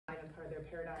their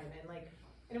paradigm.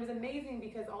 And it was amazing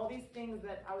because all these things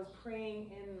that I was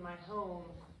praying in my home,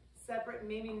 separate,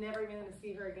 maybe never even going to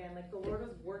see her again, like the Lord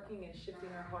was working and shifting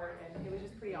her heart, and it was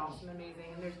just pretty awesome,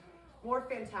 amazing. And there's more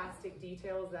fantastic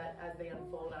details that as they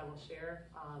unfold I will share,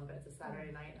 but it's a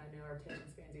Saturday night, and I know our attention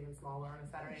span's even smaller on a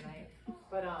Saturday night.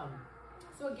 But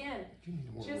so again,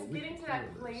 just getting to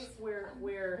that place where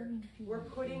we're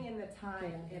putting in the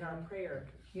time in our prayer.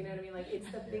 You know what I mean? Like, it's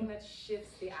the thing that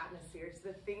shifts the atmosphere. It's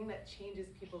the thing that changes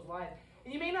people's lives.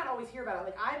 And you may not always hear about it.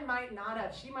 Like, I might not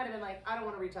have. She might have been like, I don't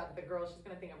want to reach out to the girl. She's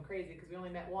going to think I'm crazy because we only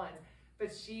met once.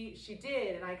 But she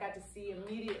did, and I got to see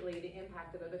immediately the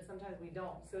impact of it. But sometimes we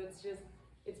don't. So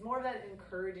it's more of that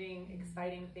encouraging,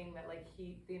 exciting thing that, like,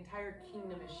 the entire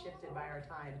kingdom is shifted by our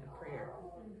time in prayer.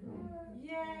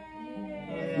 Yay!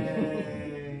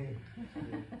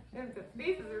 And the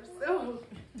faces are so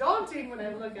daunting when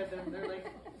I look at them. They're like,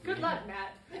 good luck,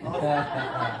 Matt.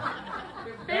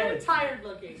 They're very tired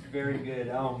looking. Very good.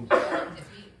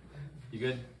 You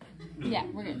good? Yeah,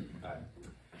 we're good. All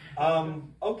right.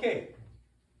 Okay.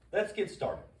 Let's get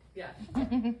started. Yeah.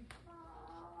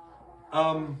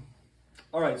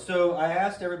 All right, so I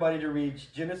asked everybody to read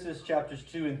Genesis chapters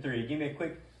 2 and 3. Give me a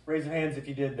quick raise of hands if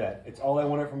you did that. It's all I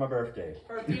wanted for my birthday.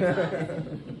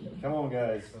 Come on,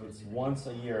 guys. It's once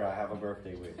a year I have a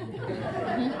birthday week.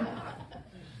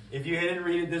 If you didn't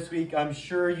read it this week, I'm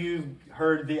sure you've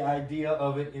heard the idea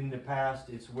of it in the past.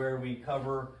 It's where we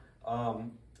cover,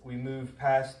 we move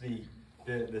past the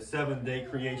 7-day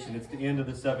creation. It's the end of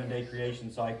the 7-day creation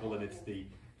cycle, and it's the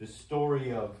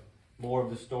story of, more of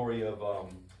the story of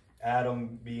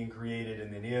Adam being created,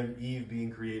 and then Eve being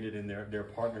created, and their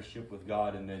partnership with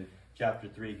God. And then chapter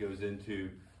 3 goes into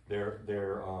their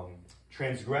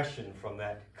transgression from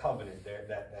that covenant,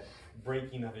 that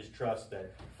breaking of his trust,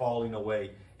 that falling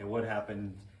away, and what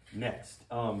happened next.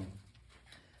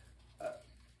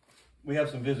 We have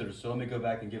some visitors, so let me go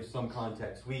back and give some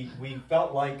context. We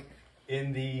felt like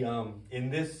in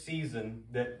this season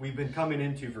that we've been coming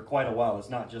into for quite a while. It's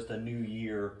not just a new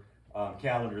year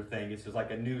calendar thing. It's just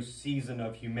like a new season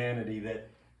of humanity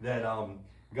that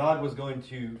God was going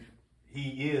to,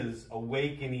 he is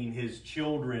awakening his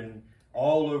children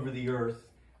all over the earth,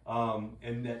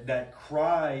 and that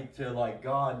cry to, like,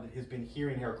 God has been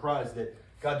hearing our cries that,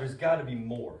 God, there's got to be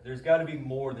more. There's got to be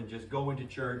more than just going to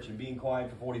church and being quiet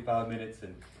for 45 minutes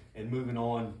and moving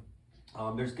on.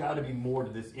 There's got to be more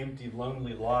to this empty,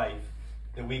 lonely life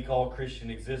that we call Christian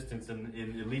existence,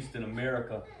 in at least in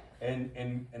America.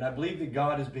 And I believe that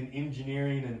God has been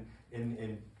engineering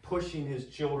and pushing his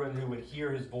children who would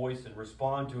hear his voice and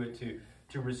respond to it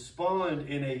to respond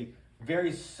in a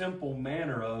very simple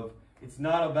manner of, it's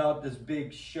not about this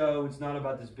big show, it's not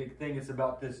about this big thing, it's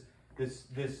about this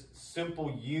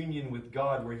simple union with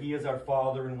God where he is our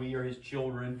Father and we are his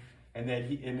children, and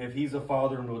if he's a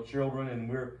father and we're children, and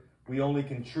we only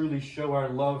can truly show our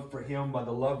love for him by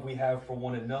the love we have for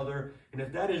one another. And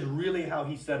if that is really how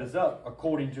he set us up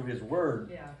according to his word,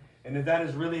 yeah, and if that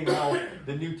is really how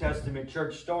the New Testament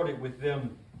church started, with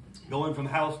them going from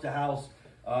house to house,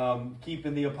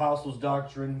 keeping the apostles'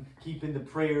 doctrine, keeping the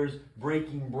prayers,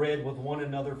 breaking bread with one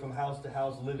another from house to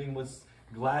house, living with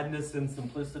gladness and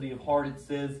simplicity of heart, it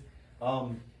says,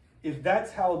 if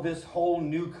that's how this whole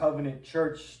new covenant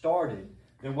church started,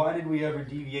 then why did we ever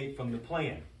deviate from the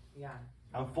plan? Yeah.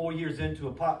 I'm 4 years into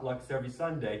a potlucks every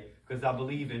Sunday because I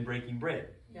believe in breaking bread.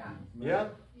 Yeah. Yeah?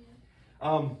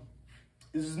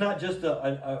 This is not just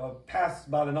a pass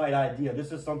by the night idea.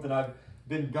 This is something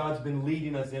God's been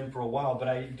leading us in for a while, but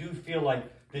I do feel like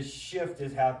this shift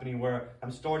is happening where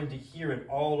I'm starting to hear it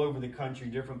all over the country,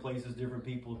 different places, different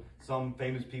people, some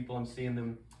famous people, I'm seeing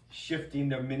them shifting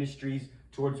their ministries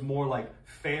towards more like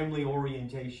family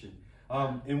orientation.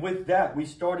 And with that, we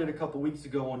started a couple weeks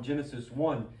ago on Genesis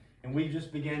 1, and we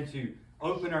just began to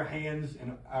open our hands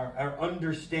and our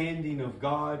understanding of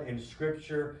God and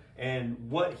Scripture and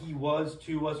what he was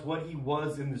to us, what he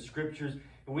was in the Scriptures.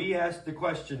 And we asked the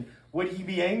question, would he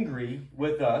be angry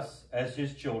with us as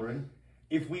his children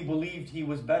if we believed he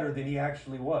was better than he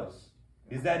actually was?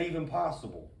 Is that even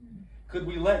possible? Could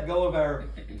we let go of our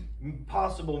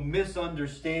possible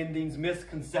misunderstandings,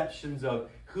 misconceptions of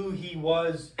who he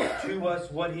was to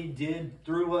us, what he did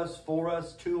through us, for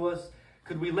us, to us?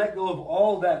 Could we let go of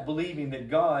all that, believing that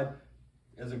God,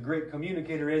 as a great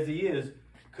communicator as he is,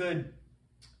 could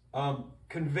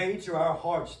convey to our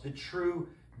hearts the true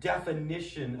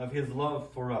definition of his love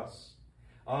for us?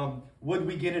 Would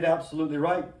we get it absolutely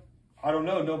right? I don't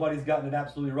know. Nobody's gotten it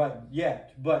absolutely right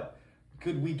yet. But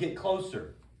could we get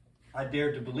closer? I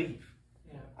dare to believe.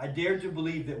 Yeah. I dare to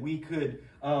believe that we could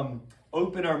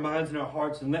open our minds and our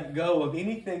hearts and let go of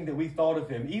anything that we thought of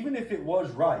him, even if it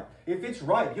was right. If it's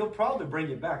right, he'll probably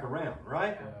bring it back around,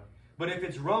 right? Yeah. But if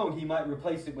it's wrong, he might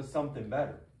replace it with something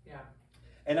better. Yeah.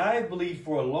 And I have believed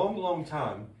for a long, long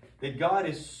time that God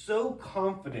is so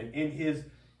confident in his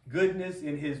goodness,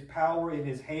 in his power, in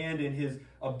his hand, in his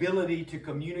ability to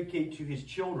communicate to his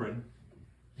children,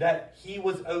 that he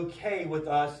was okay with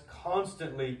us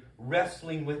constantly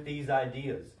wrestling with these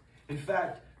ideas. In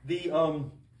fact, the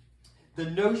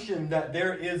notion that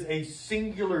there is a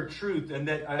singular truth and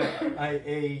that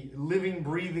a living,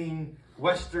 breathing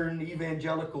Western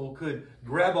evangelical could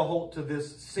grab a hold to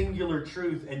this singular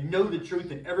truth and know the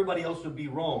truth and everybody else would be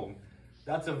wrong,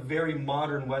 that's a very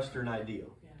modern Western idea.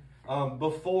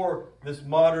 Before this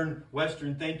modern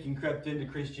Western thinking crept into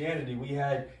Christianity, we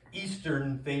had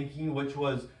Eastern thinking, which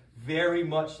was very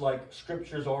much like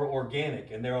scriptures are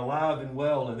organic and they're alive and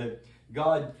well, and that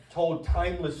God told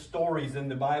timeless stories in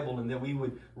the Bible, and that we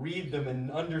would read them and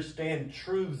understand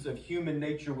truths of human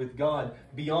nature with God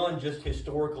beyond just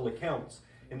historical accounts,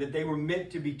 and that they were meant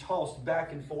to be tossed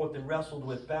back and forth and wrestled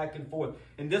with back and forth.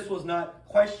 And this was not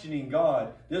questioning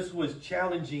God. This was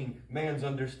challenging man's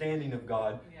understanding of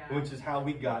God, which is how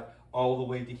we got all the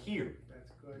way to here.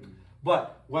 That's good.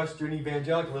 But Western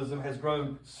evangelicalism has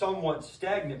grown somewhat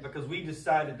stagnant because we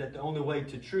decided that the only way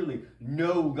to truly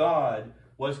know God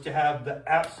was to have the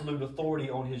absolute authority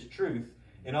on his truth.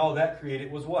 And all that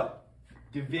created was what?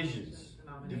 Divisions.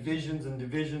 Divisions and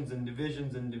divisions and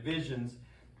divisions and divisions.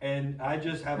 And I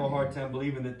just have a hard time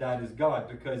believing that that is God,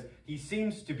 because he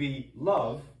seems to be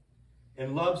love,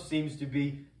 and love seems to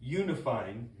be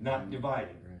unifying, not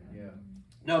dividing. Yeah.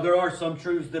 Now, there are some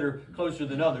truths that are closer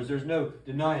than others. There's no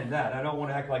denying that. I don't want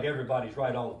to act like everybody's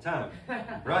right all the time,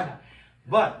 right?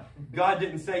 But God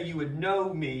didn't say you would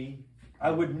know me.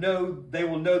 They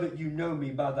will know that you know me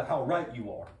by how right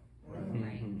you are.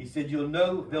 Right. He said they'll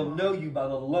know you by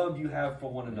the love you have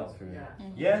for one another. Yeah.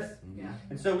 Yes? Yeah.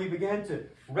 And so we began to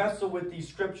wrestle with these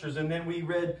scriptures, and then we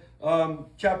read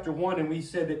chapter 1, and we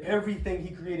said that everything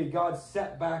he created, God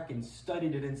sat back and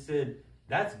studied it and said,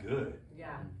 that's good.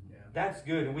 Yeah. That's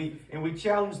good. And we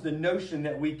challenged the notion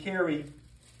that we carry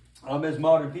as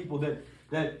modern people,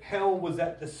 that hell was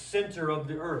at the center of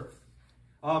the earth.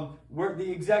 Where the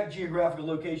exact geographical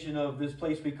location of this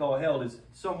place we call hell is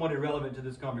somewhat irrelevant to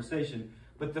this conversation.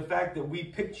 But the fact that we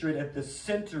picture it at the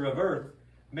center of earth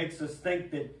makes us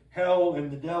think that hell and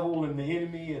the devil and the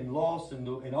enemy and loss and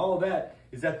all that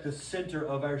is at the center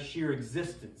of our sheer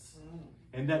existence.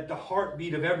 And that the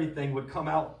heartbeat of everything would come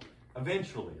out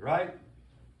eventually, right?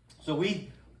 So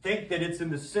we think that it's in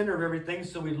the center of everything,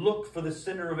 so we look for the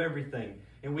center of everything.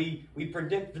 And we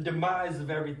predict the demise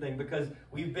of everything because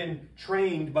we've been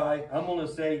trained by, I'm going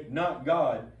to say, not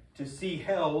God, to see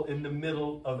hell in the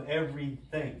middle of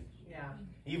everything. Yeah.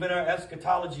 Even our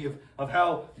eschatology of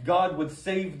how God would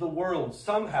save the world,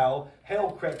 somehow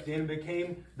hell crept in and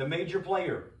became the major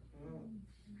player.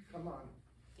 Come on.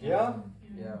 Yeah?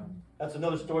 Yeah. That's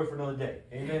another story for another day.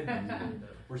 Amen?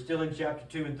 We're still in chapter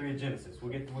 2 and 3 of Genesis.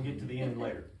 We'll get to the end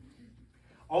later.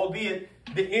 Albeit,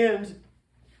 the end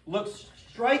looks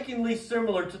strikingly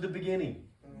similar to the beginning.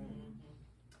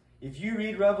 If you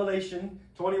read Revelation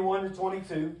 21 to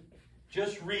 22,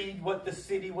 just read what the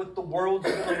city, what the world's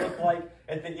going to look like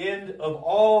at the end of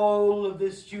all of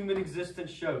this human existence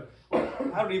show. Well,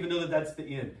 I don't even know that that's the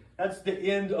end. That's the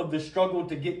end of the struggle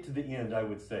to get to the end, I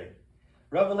would say.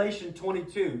 Revelation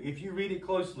 22, if you read it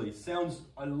closely, sounds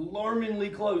alarmingly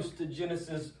close to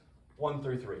Genesis 1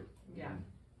 through 3. Yeah.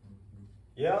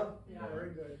 Yeah? Yeah. Very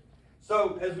good.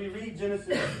 So, as we read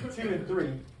Genesis 2 and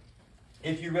 3,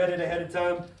 if you read it ahead of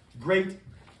time, great.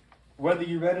 Whether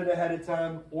you read it ahead of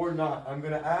time or not, I'm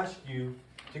going to ask you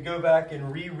to go back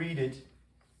and reread it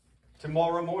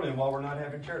tomorrow morning while we're not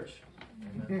having church.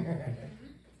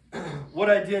 What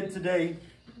I did today,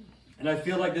 and I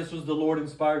feel like this was the Lord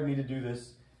inspired me to do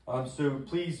this, so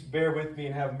please bear with me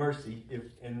and have mercy,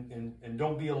 and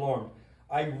don't be alarmed.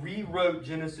 I rewrote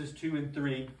Genesis 2 and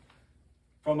 3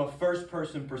 from a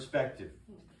first-person perspective.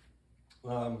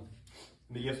 Let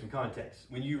me give some context.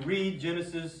 When you read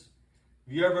Genesis,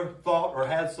 have you ever thought or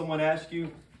had someone ask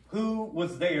you, who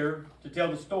was there to tell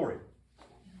the story?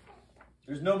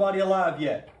 There's nobody alive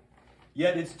yet.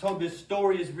 Yet it's told, this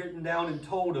story is written down and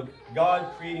told of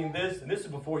God creating this, and this is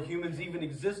before humans even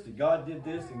existed. God did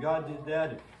this and God did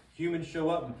that, and humans show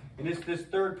up, and it's this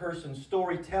third-person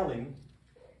storytelling,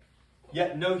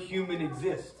 yet no human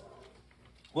exists.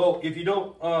 Well, if you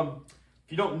don't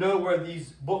know where these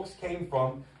books came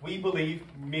from, we believe,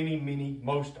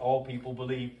 most all people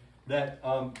believe, that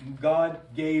God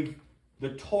gave the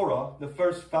Torah, the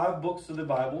first 5 books of the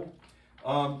Bible,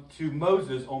 to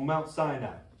Moses on Mount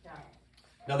Sinai. Yeah.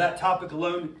 Now that topic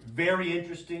alone, very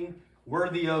interesting,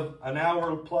 worthy of an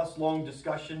hour plus long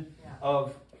discussion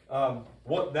of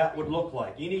what that would look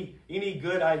like. Any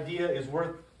good idea is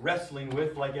worth wrestling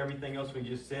with, like everything else we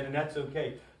just said, and that's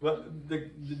okay. But the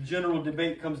general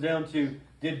debate comes down to,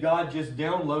 did God just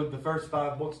download the first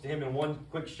 5 books to him in one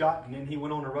quick shot and then he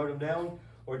went on and wrote them down?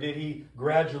 Or did he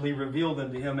gradually reveal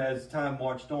them to him as time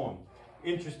marched on?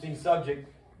 Interesting subject,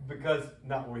 because,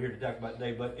 not what we're here to talk about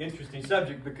today, but interesting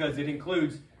subject because it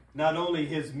includes not only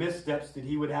his missteps that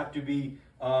he would have to be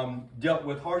dealt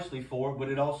with harshly for, but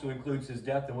it also includes his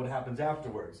death and what happens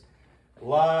afterwards.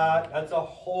 That's a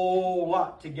whole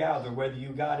lot to gather, whether you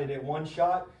got it at one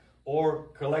shot or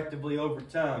collectively over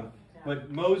time. Yeah.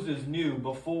 But Moses knew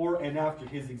before and after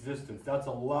his existence. That's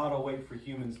a lot of weight for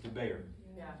humans to bear.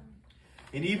 Yeah.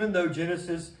 And even though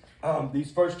Genesis,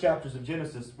 these first chapters of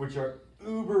Genesis, which are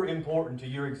uber important to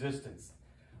your existence,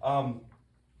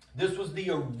 this was the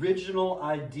original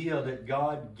idea that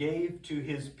God gave to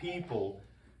his people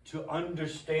to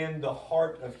understand the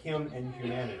heart of him and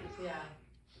humanity. Yeah.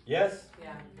 Yes?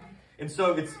 Yeah. And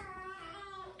so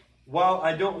while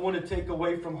I don't want to take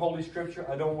away from Holy Scripture,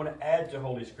 I don't want to add to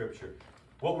Holy Scripture.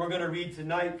 What we're going to read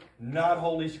tonight, not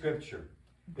Holy Scripture.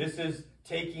 This is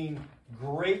taking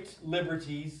great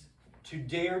liberties to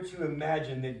dare to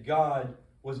imagine that God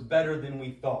was better than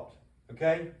we thought.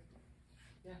 Okay?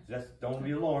 Yeah. Don't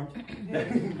be alarmed.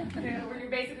 You're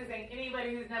basically saying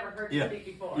anybody who's never heard you speak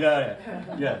before.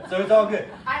 Yeah. So it's all good.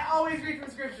 I always read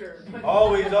from Scripture.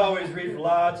 always read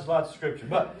lots of Scripture.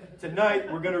 But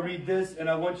tonight we're going to read this, and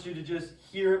I want you to just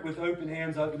hear it with open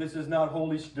hands. This is not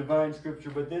holy divine Scripture,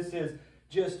 but this is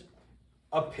just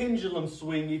a pendulum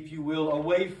swing, if you will,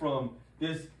 away from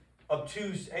this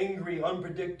obtuse, angry,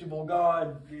 unpredictable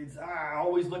God. It's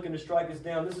always looking to strike us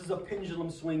down. This is a pendulum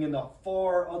swing in the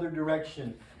far other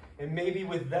direction. And maybe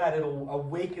with that, it'll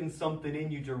awaken something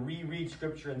in you to reread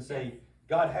Scripture and say,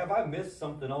 God, have I missed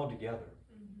something altogether?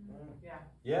 Mm-hmm. Yeah.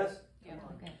 Yes? Yeah.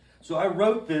 Okay. So I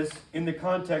wrote this in the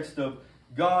context of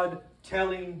God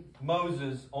telling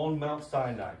Moses on Mount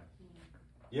Sinai.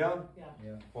 Yeah?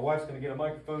 Yeah. My wife's going to get a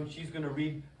microphone. She's going to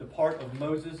read the part of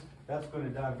Moses. That's going to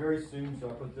die very soon, so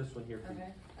I put this one here for you.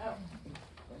 Okay. Oh,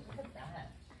 look at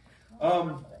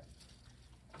that.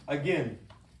 Again,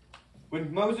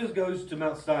 when Moses goes to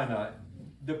Mount Sinai,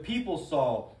 the people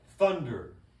saw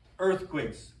thunder,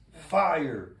 earthquakes,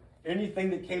 fire. Anything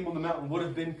that came on the mountain would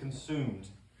have been consumed.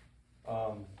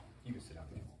 You can sit down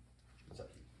here. What's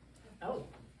up to you? Oh.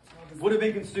 Would have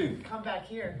been consumed. Come back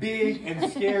here. Big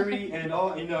and scary and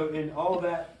all, and all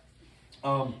that.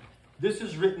 This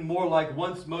is written more like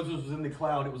once Moses was in the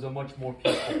cloud, it was a much more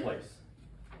peaceful place.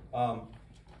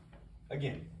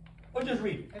 Again, I'll just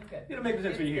read it. It's good. It'll make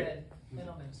sense when you hear it.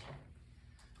 Middle ministry.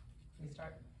 Can we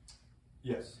start?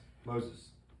 Yes, Moses.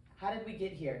 How did we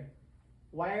get here?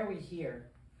 Why are we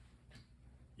here?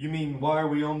 You mean, why are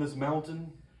we on this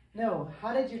mountain? No,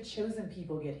 how did your chosen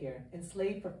people get here,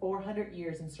 enslaved for 400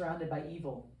 years and surrounded by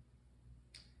evil?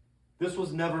 This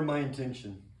was never my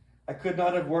intention. I could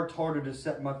not have worked harder to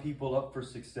set my people up for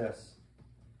success.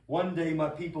 One day my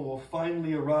people will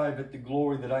finally arrive at the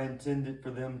glory that I intended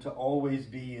for them to always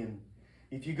be in.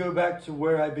 If you go back to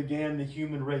where I began the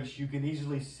human race, you can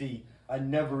easily see I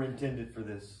never intended for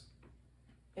this.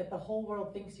 If the whole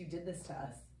world thinks you did this to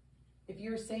us, if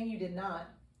you are saying you did not,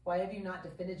 why have you not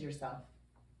defended yourself?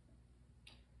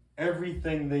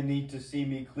 Everything they need to see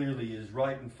me clearly is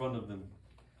right in front of them.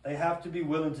 They have to be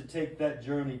willing to take that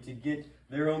journey to get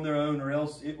there on their own, or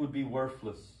else it would be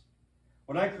worthless.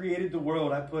 When I created the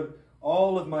world, I put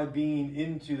all of my being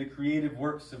into the creative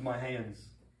works of my hands.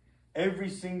 Every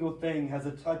single thing has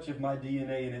a touch of my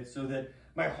DNA in it, so that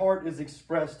my heart is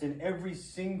expressed in every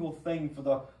single thing for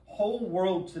the whole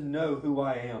world to know who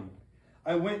I am.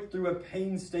 I went through a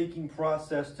painstaking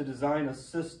process to design a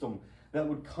system that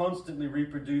would constantly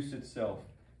reproduce itself,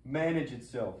 manage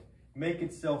itself, make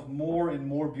itself more and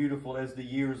more beautiful as the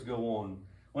years go on.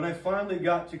 When I finally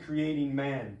got to creating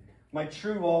man, my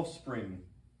true offspring,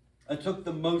 I took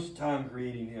the most time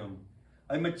creating him.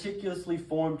 I meticulously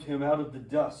formed him out of the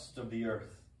dust of the earth.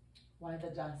 Why the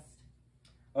dust?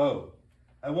 Oh,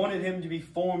 I wanted him to be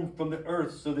formed from the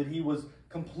earth so that he was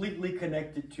completely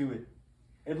connected to it,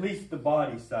 at least the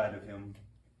body side of him.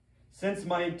 Since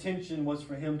my intention was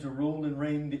for him to rule and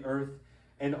reign the earth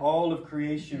and all of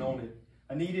creation on it,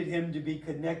 I needed him to be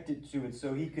connected to it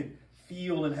so he could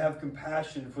feel and have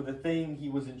compassion for the thing he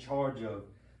was in charge of,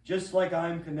 just like I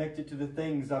am connected to the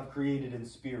things I've created in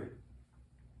spirit.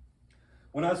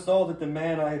 When I saw that the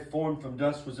man I had formed from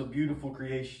dust was a beautiful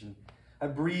creation, I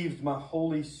breathed my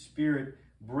Holy Spirit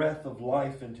breath of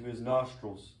life into his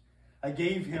nostrils. I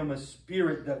gave him a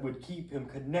spirit that would keep him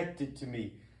connected to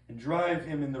me and drive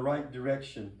him in the right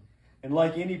direction. And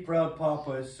like any proud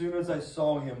papa, as soon as I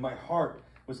saw him, my heart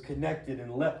was connected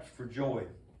and leapt for joy.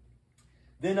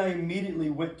 Then I immediately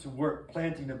went to work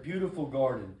planting a beautiful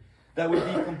garden that would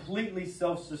be completely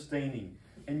self-sustaining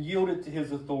and yield it to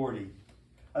his authority.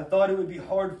 I thought it would be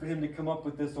hard for him to come up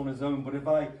with this on his own, but if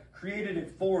I created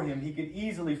it for him, he could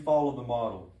easily follow the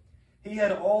model. He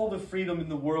had all the freedom in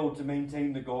the world to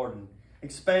maintain the garden,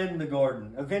 expand the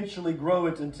garden, eventually grow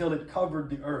it until it covered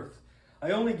the earth.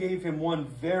 I only gave him one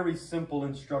very simple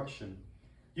instruction.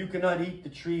 You cannot eat the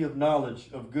tree of knowledge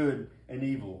of good and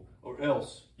evil, or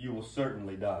else you will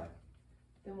certainly die.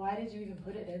 Then why did you even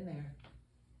put it in there?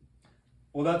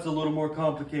 Well, that's a little more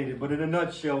complicated, but in a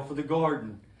nutshell, for the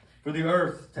garden, for the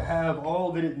earth to have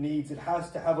all that it needs, it has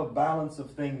to have a balance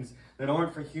of things that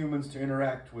aren't for humans to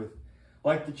interact with.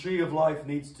 Like the tree of life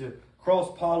needs to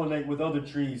cross-pollinate with other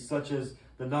trees, such as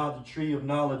the tree of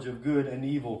knowledge of good and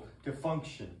evil, to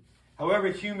function. However,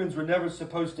 humans were never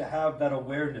supposed to have that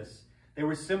awareness. They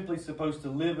were simply supposed to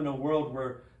live in a world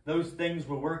where those things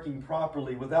were working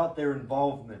properly without their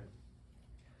involvement.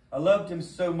 I loved him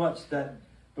so much that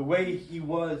the way he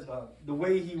was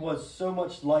so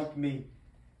much like me,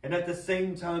 and at the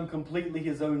same time completely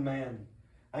his own man.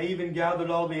 I even gathered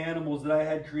all the animals that I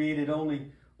had created,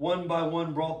 only one by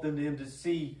one brought them to him to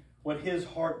see what his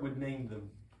heart would name them,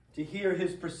 to hear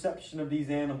his perception of these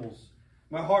animals.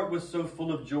 My heart was so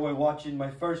full of joy watching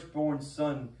my firstborn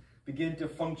son begin to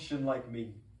function like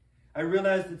me. I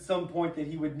realized at some point that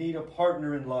he would need a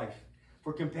partner in life,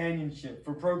 for companionship,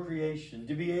 for procreation,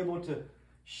 to be able to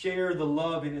share the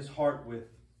love in his heart with.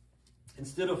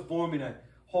 Instead of forming a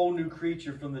whole new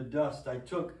creature from the dust, I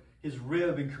took his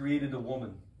rib and created a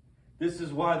woman. This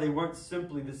is why they weren't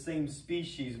simply the same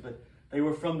species, but they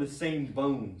were from the same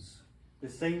bones, the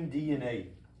same DNA.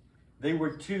 They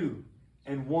were two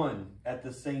and one at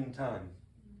the same time.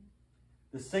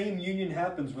 The same union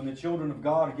happens when the children of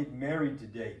God get married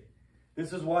today.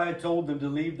 This is why I told them to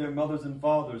leave their mothers and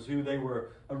fathers, who they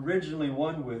were originally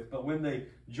one with, but when they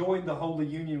joined the holy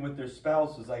union with their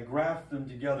spouses, I grafted them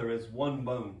together as one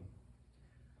bone.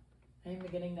 I'm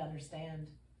beginning to understand.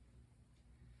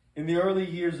 In the early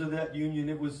years of that union,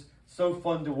 it was so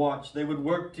fun to watch. They would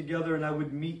work together, and I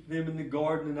would meet them in the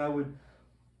garden, and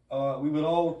we would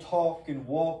all talk and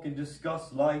walk and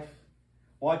discuss life,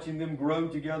 watching them grow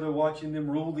together, watching them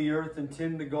rule the earth and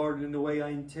tend the garden in the way I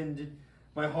intended.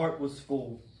 My heart was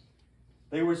full.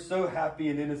 They were so happy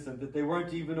and innocent that they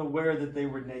weren't even aware that they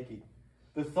were naked.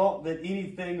 The thought that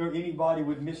anything or anybody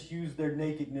would misuse their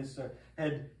nakedness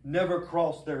had never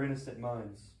crossed their innocent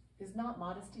minds. Is not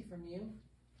modesty from you?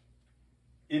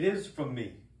 It is from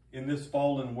me in this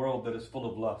fallen world that is full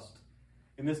of lust.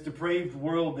 In this depraved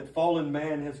world that fallen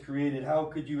man has created, how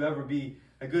could you ever be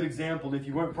a good example if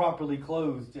you weren't properly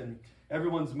clothed and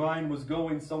everyone's mind was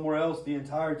going somewhere else the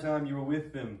entire time you were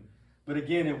with them? But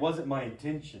again, it wasn't my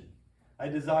intention. I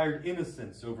desired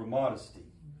innocence over modesty.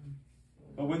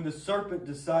 But when the serpent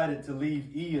decided to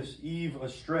lead Eve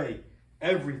astray,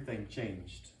 everything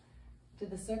changed. Did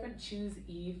the serpent choose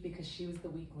Eve because she was the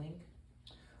weak link?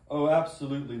 Oh,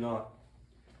 absolutely not.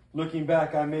 Looking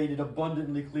back, I made it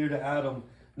abundantly clear to Adam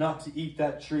not to eat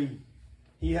that tree.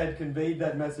 He had conveyed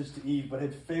that message to Eve, but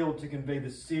had failed to convey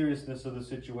the seriousness of the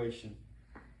situation.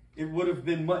 It would have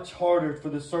been much harder for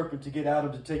the serpent to get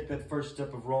Adam to take that first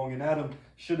step of wrong, and Adam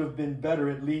should have been better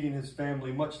at leading his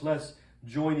family, much less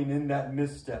joining in that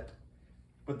misstep.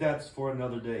 But that's for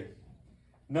another day.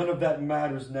 None of that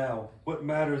matters now. What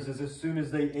matters is as soon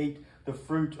as they ate the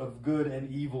fruit of good and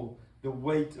evil, the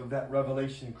weight of that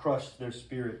revelation crushed their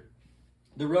spirit.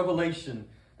 The revelation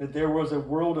that there was a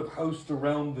world of hosts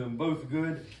around them, both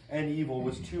good and evil,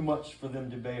 was too much for them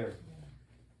to bear.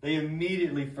 They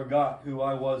immediately forgot who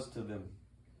I was to them.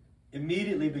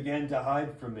 Immediately began to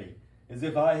hide from me, as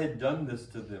if I had done this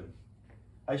to them.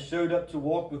 I showed up to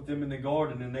walk with them in the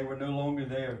garden, and they were no longer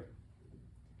there.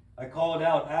 I called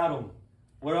out, "Adam,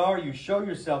 where are you? Show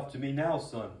yourself to me now,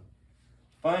 son."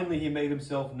 Finally, he made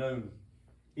himself known.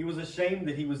 He was ashamed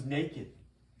that he was naked.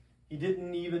 He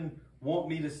didn't even want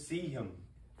me to see him,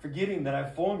 forgetting that I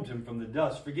formed him from the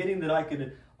dust, forgetting that I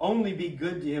could only be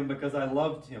good to him because I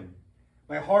loved him.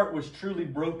 My heart was truly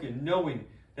broken, knowing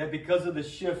that because of the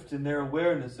shift in their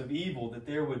awareness of evil, that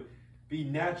there would be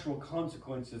natural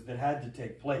consequences that had to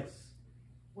take place.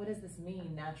 What does this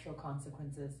mean, natural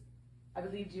consequences? I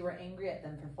believed you were angry at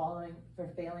them for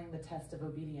failing the test of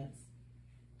obedience.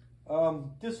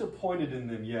 Disappointed in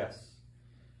them, yes.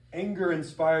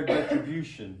 Anger-inspired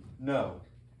retribution, no.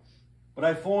 But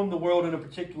I formed the world in a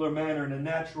particular manner, and the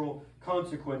natural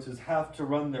consequences have to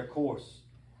run their course.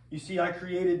 You see, I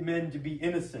created men to be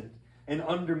innocent and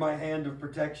under my hand of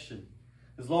protection.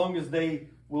 As long as they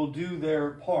will do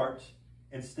their part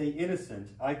and stay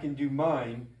innocent, I can do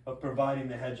mine of providing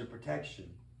the hedge of protection.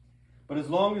 But as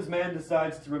long as man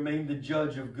decides to remain the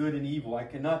judge of good and evil, I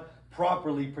cannot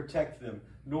properly protect them,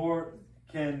 nor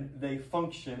can they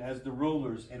function as the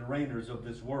rulers and reigners of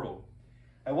this world.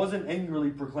 I wasn't angrily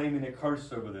proclaiming a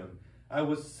curse over them. I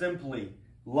was simply,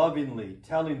 lovingly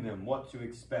telling them what to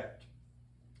expect.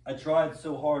 I tried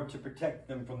so hard to protect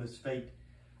them from this fate.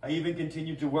 I even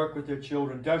continued to work with their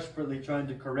children, desperately trying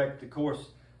to correct the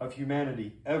course of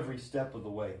humanity every step of the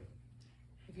way.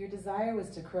 If your desire was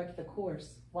to correct the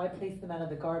course, why place them out of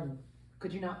the garden?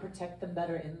 Could you not protect them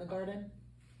better in the garden?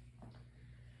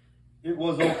 It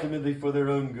was ultimately for their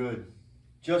own good.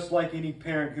 Just like any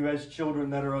parent who has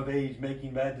children that are of age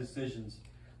making bad decisions,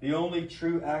 the only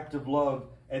true act of love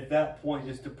at that point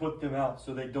is to put them out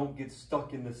so they don't get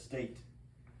stuck in this state.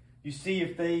 You see,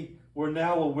 if they were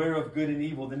now aware of good and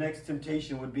evil, the next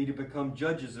temptation would be to become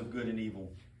judges of good and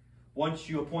evil. Once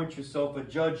you appoint yourself a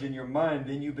judge in your mind,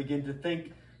 then you begin to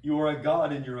think you are a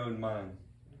god in your own mind.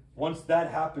 Once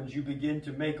that happens, you begin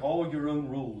to make all your own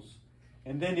rules,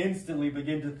 and then instantly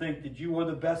begin to think that you are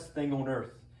the best thing on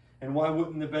earth. And why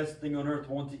wouldn't the best thing on earth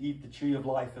want to eat the tree of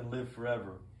life and live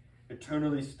forever,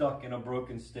 eternally stuck in a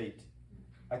broken state?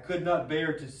 I could not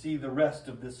bear to see the rest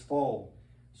of this fall,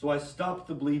 so I stopped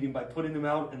the bleeding by putting them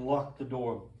out and locked the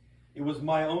door. It was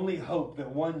my only hope that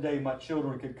one day my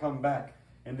children could come back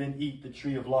and then eat the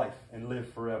tree of life and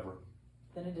live forever.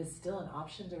 Then it is still an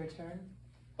option to return?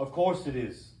 Of course it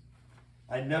is.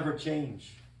 I never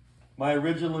change. My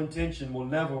original intention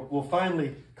will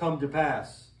finally come to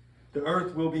pass. The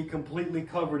earth will be completely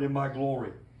covered in my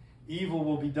glory. Evil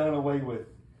will be done away with.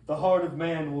 The heart of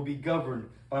man will be governed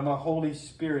by my Holy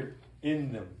Spirit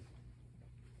in them.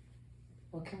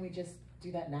 Well, can we just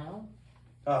do that now?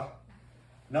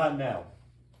 Not now.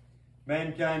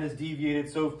 Mankind has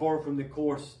deviated so far from the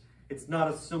course, it's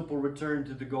not a simple return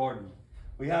to the garden.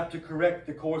 We have to correct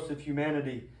the course of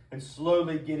humanity and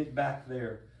slowly get it back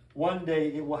there. One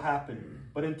day it will happen,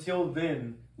 but until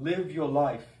then, live your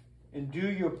life and do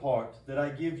your part that I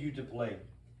give you to play,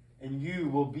 and you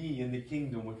will be in the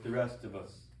kingdom with the rest of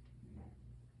us.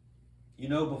 You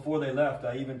know, before they left,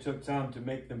 I even took time to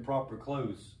make them proper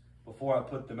clothes before I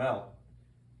put them out.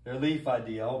 Their leaf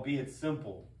idea, albeit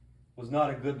simple, was not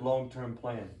a good long-term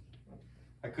plan.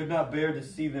 I could not bear to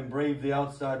see them brave the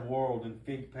outside world in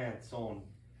fig pants on,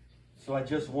 so I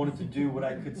just wanted to do what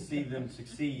I could see them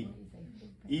succeed,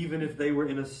 even if they were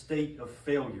in a state of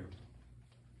failure.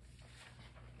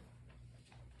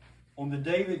 On the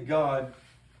day that God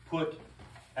put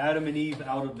Adam and Eve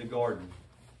out of the garden,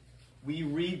 we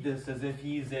read this as if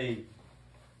he's an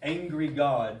angry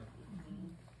God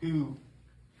who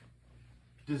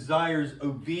desires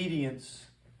obedience,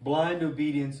 blind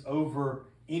obedience over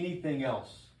anything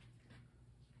else.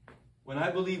 When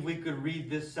I believe we could read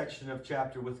this section of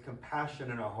chapter with compassion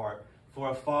in our heart for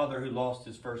a father who lost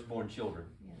his firstborn children.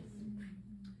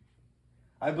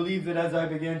 I believe that as I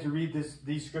began to read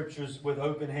these scriptures with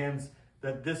open hands,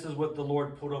 that this is what the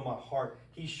Lord put on my heart.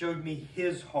 He showed me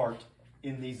his heart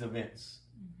in these events.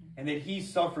 And that he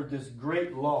suffered this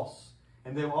great loss.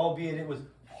 And that albeit it was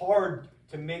hard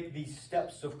to make these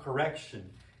steps of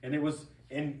correction. And it was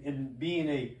in being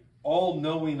a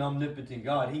all-knowing, omnipotent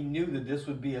God, he knew that this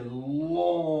would be a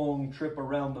long trip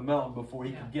around the mountain before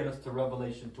he could get us to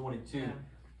Revelation 22. Yeah.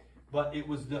 But it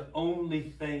was the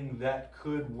only thing that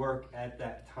could work at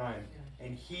that time.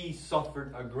 And he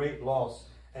suffered a great loss.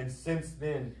 And since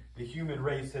then, the human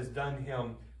race has done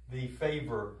him the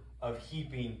favor of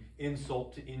heaping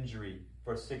insult to injury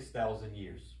for 6,000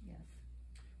 years. Yes.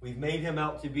 We've made him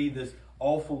out to be this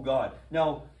awful God.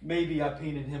 Now, maybe I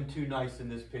painted him too nice in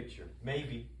this picture.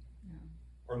 Maybe. No.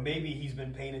 Or maybe he's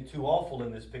been painted too awful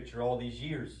in this picture all these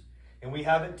years. And we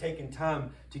haven't taken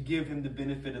time to give him the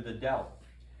benefit of the doubt.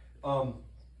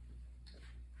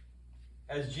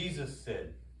 As Jesus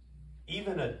said,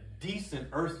 even a decent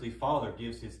earthly father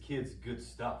gives his kids good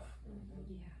stuff.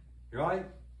 Yeah. Right?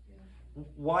 Yeah.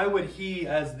 Why would he,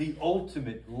 as the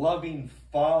ultimate loving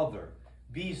father,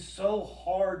 be so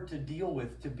hard to deal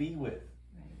with, to be with?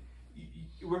 Right.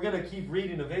 We're going to keep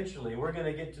reading eventually. We're going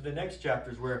to get to the next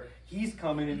chapters where he's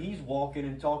coming and he's walking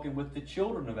and talking with the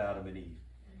children of Adam and Eve.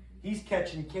 He's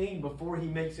catching Cain before he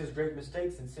makes his great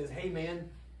mistakes and says, hey man,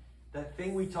 that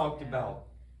thing we talked about,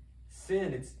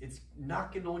 sin, it's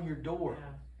knocking on your door. Yeah.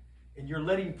 And you're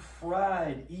letting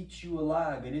pride eat you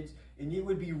alive. And it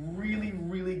would be really,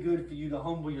 really good for you to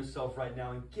humble yourself right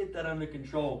now and get that under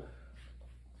control.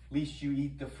 lest you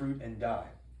eat the fruit and die.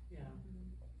 Yeah.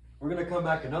 We're going to come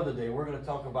back another day. We're going to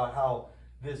talk about how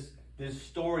this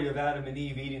story of Adam and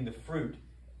Eve eating the fruit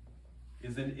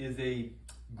is a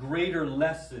greater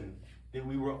lesson that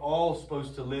we were all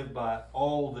supposed to live by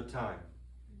all the time.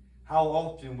 How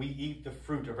often we eat the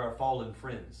fruit of our fallen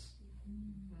friends.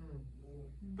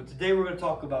 But today we're going to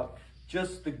talk about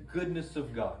just the goodness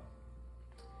of God.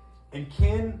 And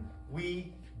can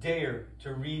we dare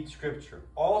to read Scripture,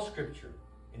 all Scripture,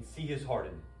 and see His heart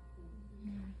in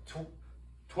it?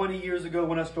 20 years ago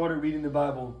when I started reading the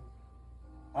Bible,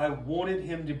 I wanted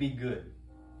Him to be good.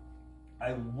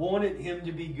 I wanted Him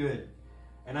to be good.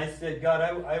 And I said, God,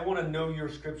 I want to know your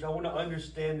Scripture. I want to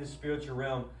understand the spiritual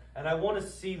realm. And I want to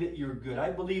see that you're good.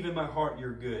 I believe in my heart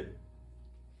you're good.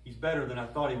 He's better than I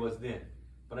thought He was then.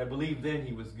 But I believe then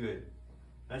He was good.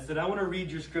 And I said, I want to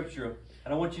read your Scripture.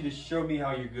 And I want you to show me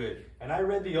how you're good. And I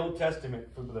read the Old Testament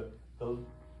for the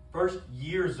first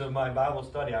years of my Bible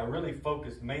study. I really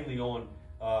focused mainly on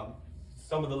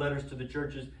some of the letters to the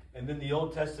churches. And then the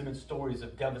Old Testament stories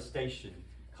of devastation,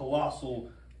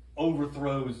 colossal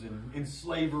overthrows and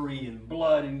slavery and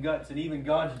blood and guts, and even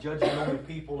God's judgment on the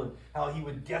people and how He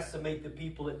would decimate the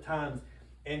people at times.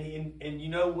 And you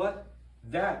know what?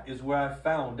 That is where I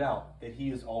found out that He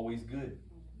is always good.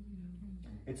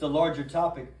 It's a larger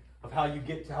topic of how you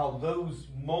get to how those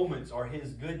moments are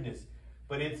His goodness.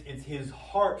 But it's His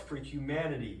heart for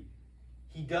humanity.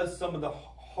 He does some of the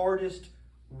hardest,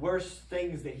 worst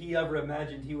things that He ever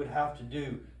imagined He would have to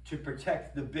do to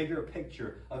protect the bigger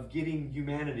picture of getting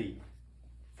humanity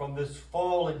from this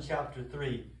fall in chapter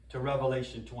 3 to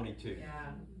Revelation 22. Yeah.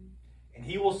 And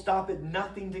He will stop at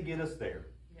nothing to get us there.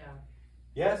 Yeah.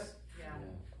 Yes? Yeah.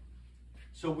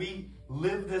 So we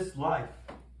live this life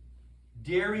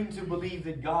daring to believe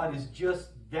that God is just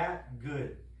that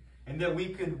good. And that we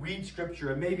can read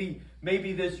Scripture. And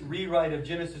maybe this rewrite of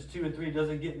Genesis 2 and 3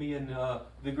 doesn't get me in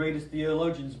the greatest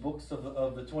theologians' books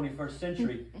of the 21st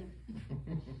century.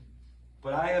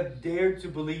 But I have dared to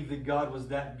believe that God was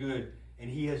that good. And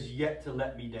He has yet to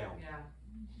let me down. Yeah.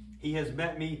 He has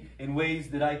met me in ways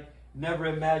that I never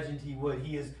imagined He would.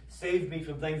 He has saved me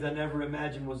from things I never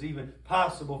imagined was even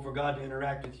possible for God to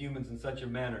interact with humans in such a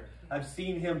manner. I've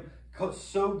seen Him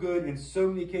so good in so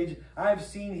many occasions. I've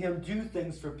seen Him do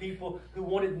things for people who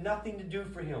wanted nothing to do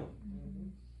for Him.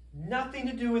 Nothing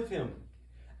to do with Him.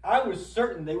 I was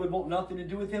certain they would want nothing to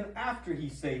do with Him after He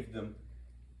saved them.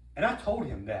 And I told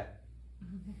Him that.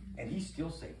 And He still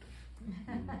saved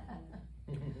them.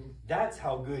 That's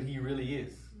how good He really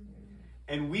is.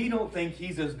 And we don't think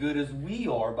He's as good as we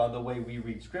are by the way we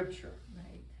read Scripture.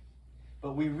 Right.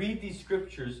 But we read these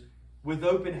Scriptures with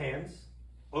open hands,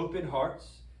 open hearts,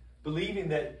 believing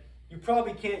that you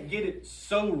probably can't get it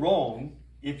so wrong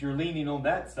if you're leaning on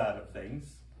that side of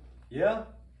things. Yeah?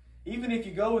 Even if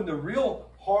you go in the real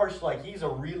harsh, like He's a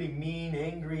really mean,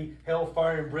 angry,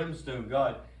 hellfire and brimstone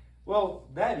God. Well,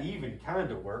 that even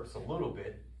kind of works a little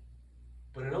bit.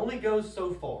 But it only goes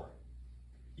so far.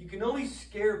 You can only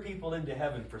scare people into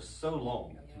heaven for so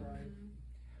long. That's right.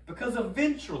 Because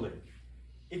eventually,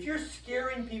 if you're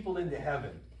scaring people into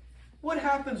heaven, what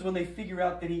happens when they figure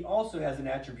out that He also has an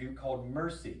attribute called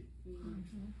mercy?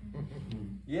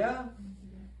 Yeah?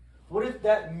 What if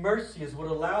that mercy is what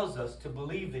allows us to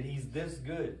believe that He's this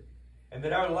good? And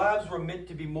that our lives were meant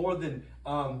to be more than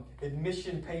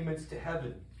admission payments to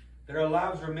heaven. That our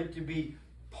lives were meant to be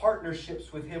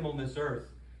partnerships with Him on this earth.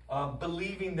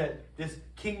 Believing that this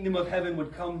kingdom of heaven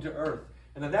would come to earth.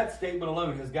 And now that statement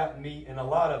alone has gotten me in a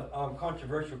lot of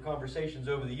controversial conversations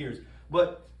over the years.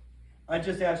 But I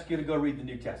just ask you to go read the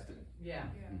New Testament. Yeah.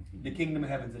 The kingdom of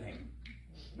heaven's at hand.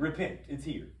 Repent, it's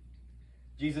here.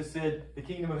 Jesus said the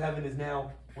kingdom of heaven is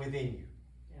now within you.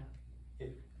 Yeah.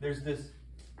 There's this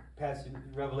passage,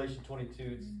 Revelation 22,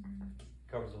 it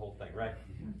covers the whole thing, right?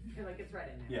 I feel like it's right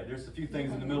in there. Yeah, there's a few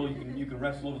things in the middle you can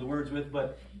wrestle over the words with,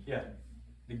 but yeah.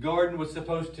 The garden was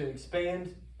supposed to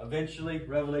expand. Eventually,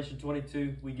 Revelation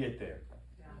 22, we get there.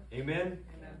 Yeah. Amen?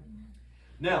 Amen.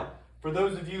 Now, for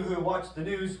those of you who watch the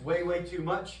news way, way too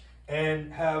much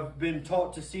and have been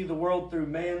taught to see the world through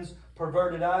man's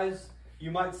perverted eyes,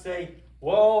 you might say,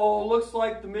 well, looks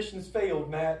like the mission's failed,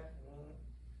 Matt.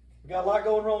 We got a lot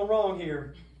going wrong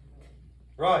here.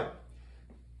 Right.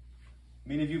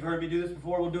 Many of you have heard me do this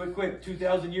before. We'll do it quick.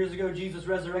 2,000 years ago, Jesus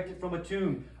resurrected from a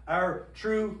tomb. Our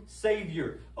true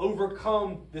Savior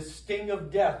overcome the sting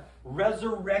of death,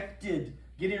 resurrected,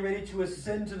 getting ready to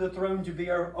ascend to the throne to be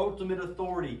our ultimate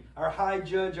authority, our high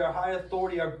judge, our high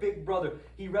authority, our big brother.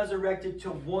 He resurrected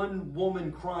to one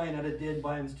woman crying at a dead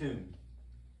man's tomb.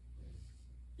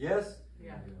 Yes?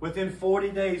 Yeah. Within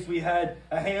 40 days, we had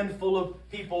a handful of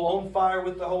people on fire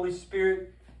with the Holy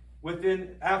Spirit.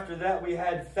 After that, we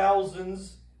had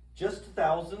thousands, just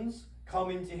thousands,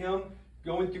 coming to him,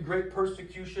 going through great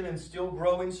persecution and still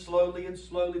growing slowly and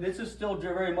slowly. This is still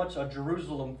very much a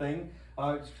Jerusalem thing.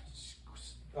 Over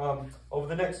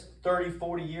the next 30,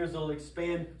 40 years, it'll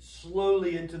expand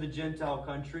slowly into the Gentile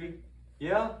country.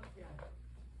 Yeah?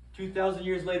 2,000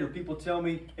 years later, people tell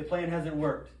me the plan hasn't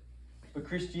worked. But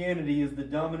Christianity is the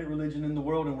dominant religion in the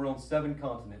world, and we're on 7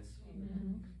 continents.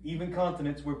 Even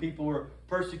continents where people were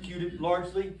persecuted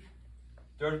largely,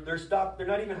 they're stopped. They're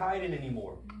not even hiding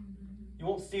anymore. You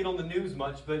won't see it on the news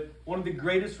much, but one of the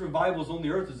greatest revivals on the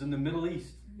earth is in the Middle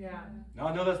East. Yeah. Now,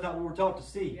 I know that's not what we're taught to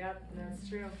see. Yep, that's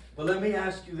true. But let me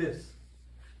ask you this.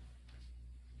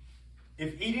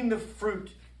 If eating the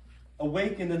fruit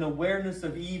awakened an awareness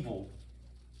of evil,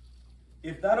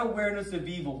 if that awareness of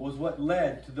evil was what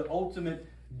led to the ultimate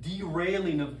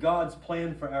derailing of God's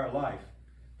plan for our life,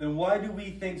 then why do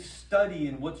we think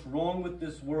studying what's wrong with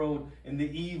this world and the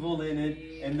evil in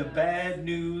it and the bad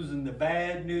news and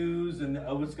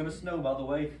oh, it's going to snow, by the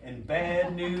way, and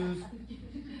bad news,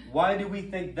 why do we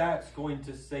think that's going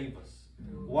to save us?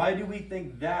 Why do we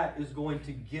think that is going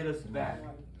to get us back?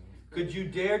 Could you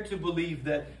dare to believe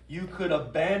that you could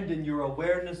abandon your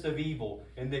awareness of evil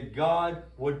and that God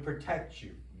would protect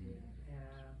you?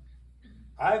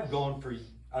 I've gone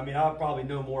I probably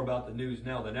know more about the news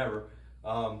now than ever.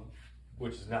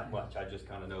 Which is not much. I just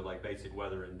kind of know like basic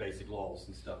weather and basic laws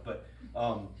and stuff. But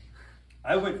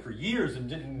I went for years and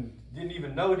didn't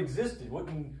even know it existed.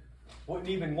 Wouldn't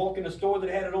even walk in a store that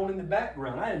had it on in the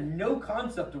background. I had no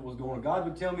concept of what was going on. God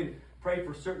would tell me to pray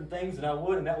for certain things, and I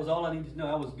would, and that was all I needed to know.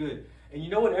 I was good. And you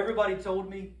know what everybody told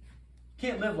me? You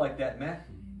can't live like that, Matt.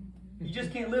 You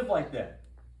just can't live like that.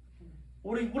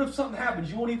 What if something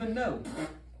happens? You won't even know.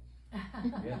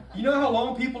 Yeah. You know how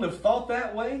long people have thought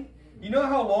that way? You know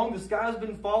how long the sky's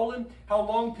been falling? How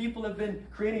long people have been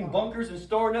creating bunkers and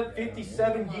storing up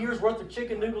 57 years worth of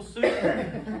chicken noodle soup?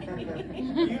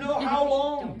 You know how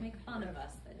long? Don't make fun of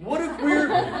us. Then. What if we're...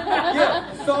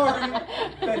 Yeah, sorry.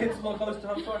 That hits a little close to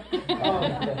home. Sorry.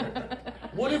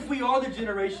 What if we are the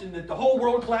generation that the whole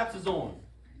world collapses on?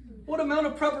 What amount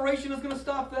of preparation is going to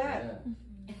stop that?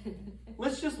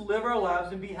 Let's just live our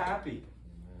lives and be happy.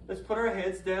 Let's put our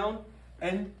heads down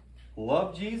and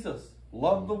love Jesus.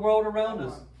 Love the world around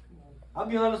us. I'll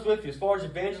be honest with you. As far as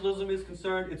evangelism is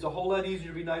concerned, it's a whole lot easier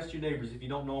to be nice to your neighbors if you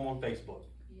don't know them on Facebook.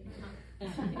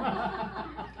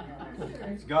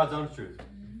 It's God's honest truth.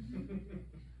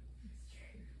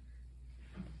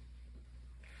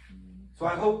 So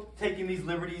I hope taking these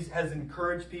liberties has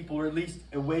encouraged people, or at least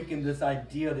awakened this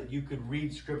idea that you could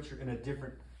read Scripture in a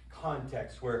different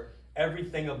context where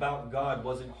everything about God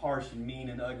wasn't harsh and mean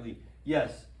and ugly.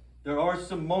 Yes, there are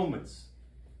some moments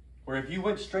where if you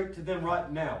went straight to them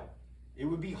right now, it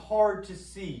would be hard to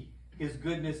see His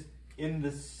goodness in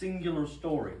the singular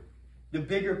story. The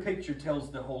bigger picture tells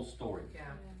the whole story.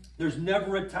 Yeah. There's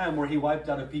never a time where He wiped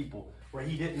out a people, where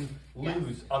He didn't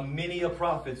lose many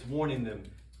prophets warning them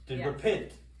to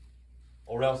repent,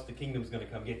 or else the kingdom's going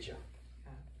to come get you.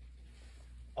 Yeah.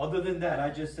 Other than that,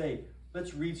 I just say,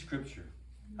 let's read Scripture.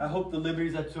 I hope the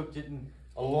liberties I took didn't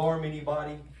alarm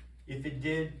anybody. If it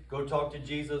did, go talk to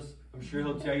Jesus. I'm sure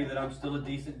He'll tell you that I'm still a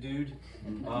decent dude.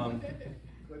 Or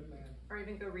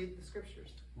even go read the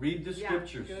Scriptures. Read the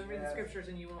Scriptures. Go read the Scriptures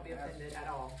and you won't be offended at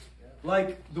all.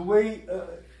 Like the way,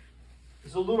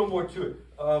 there's a little more to it.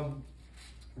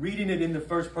 Reading it in the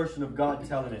first person of God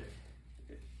telling it.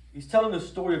 He's telling the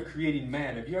story of creating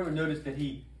man. Have you ever noticed that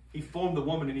he formed the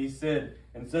woman and He said,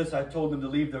 and says, I told them to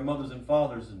leave their mothers and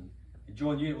fathers and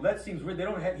join you. Well, that seems weird. They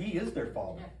don't have, He is their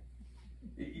father.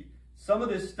 Some of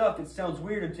this stuff, it sounds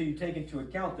weird until you take into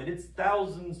account that it's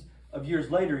thousands of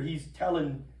years later. He's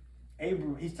telling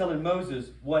Moses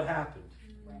what happened.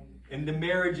 Right. And the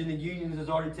marriage and the union has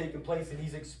already taken place, and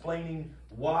He's explaining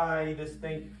why this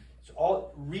thing.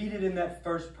 Read it in that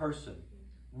first person.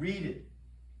 Read it.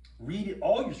 Read it,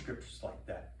 all your Scriptures like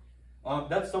that.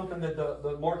 That's something that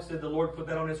the Mark said the Lord put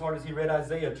that on his heart as he read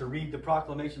Isaiah, to read the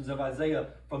proclamations of Isaiah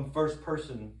from first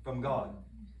person from God.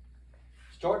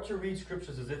 Start to read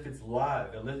Scriptures as if it's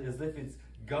live, as if it's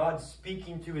God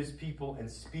speaking to His people and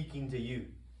speaking to you.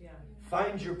 Yeah.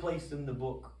 Find your place in the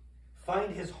book.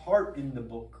 Find His heart in the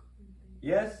book.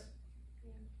 Yes?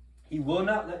 He will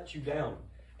not let you down.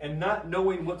 And not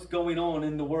knowing what's going on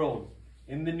in the world,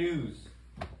 in the news,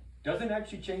 doesn't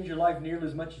actually change your life nearly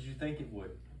as much as you think it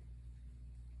would.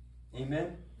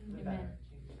 Amen? Amen.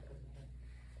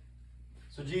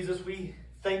 So Jesus, we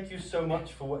thank You so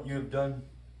much for what You have done.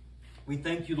 We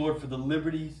thank You, Lord, for the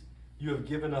liberties You have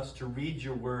given us to read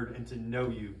Your word and to know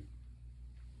You.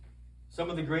 Some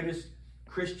of the greatest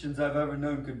Christians I've ever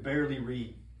known could barely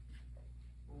read.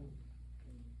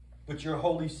 but your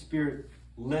Holy Spirit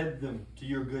led them to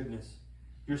your goodness.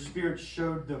 Your Spirit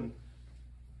showed them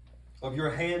of your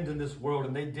hand in this world,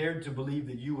 and they dared to believe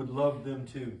that you would love them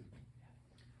too.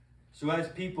 So as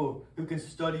people who can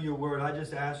study your word, I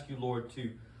just ask you, Lord,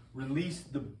 to release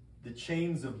the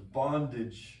chains of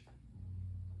bondage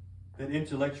that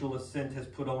intellectual assent has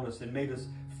put on us and made us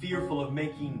fearful of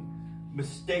making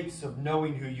mistakes of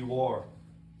knowing who you are.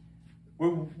 Where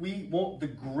we want the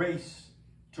grace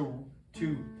to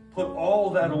put all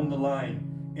that on the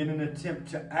line in an attempt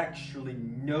to actually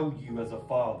know you as a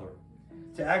Father,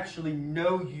 to actually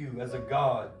know you as a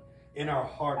God in our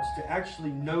hearts, to actually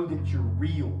know that you're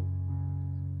real.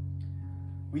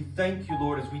 We thank you,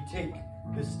 Lord, as we take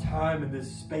this time and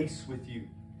this space with you,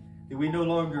 that we no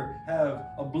longer have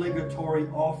obligatory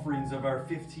offerings of our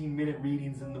 15-minute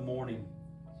readings in the morning,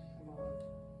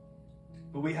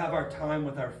 but we have our time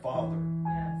with our Father,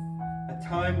 a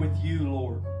time with you,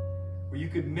 Lord, where you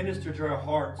could minister to our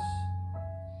hearts,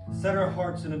 set our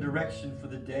hearts in a direction for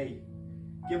the day,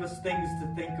 give us things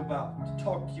to think about, to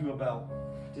talk to you about,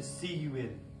 to see you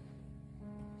in.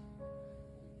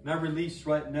 And I release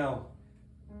right now,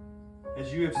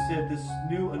 as you have said, this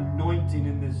new anointing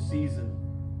in this season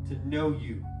to know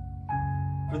you.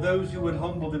 For those who would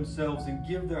humble themselves and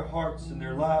give their hearts and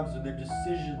their lives and their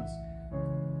decisions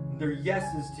and their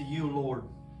yeses to you, Lord,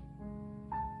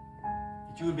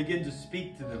 that you would begin to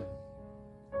speak to them.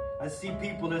 I see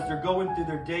people as they're going through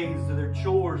their days, to their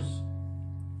chores,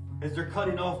 as they're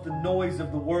cutting off the noise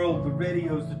of the world, the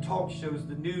radios, the talk shows,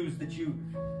 the news, that you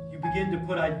begin to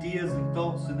put ideas and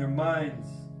thoughts in their minds.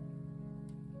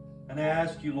 And I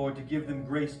ask you, Lord, to give them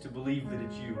grace to believe that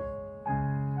it's you,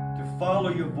 to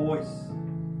follow your voice,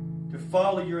 to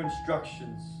follow your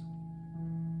instructions.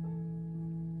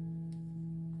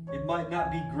 It might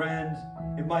not be grand.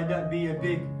 It might not be a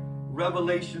big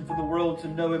revelation for the world to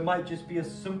know. It might just be a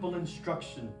simple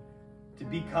instruction to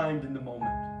be kind in the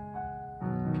moment.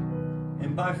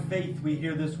 And by faith we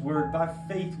hear this word. By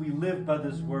faith we live by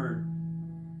this word.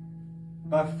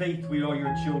 By faith we are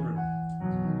your children.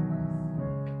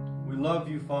 We love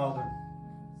you, Father.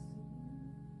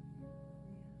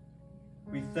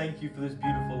 We thank you for this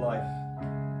beautiful life.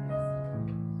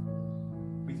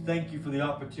 We thank you for the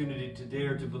opportunity to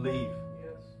dare to believe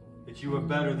that you are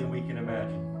better than we can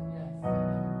imagine.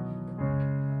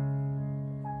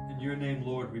 In your name,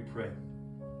 Lord, we pray.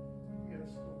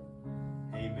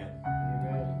 Amen.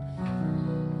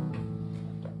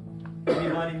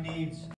 Anybody needs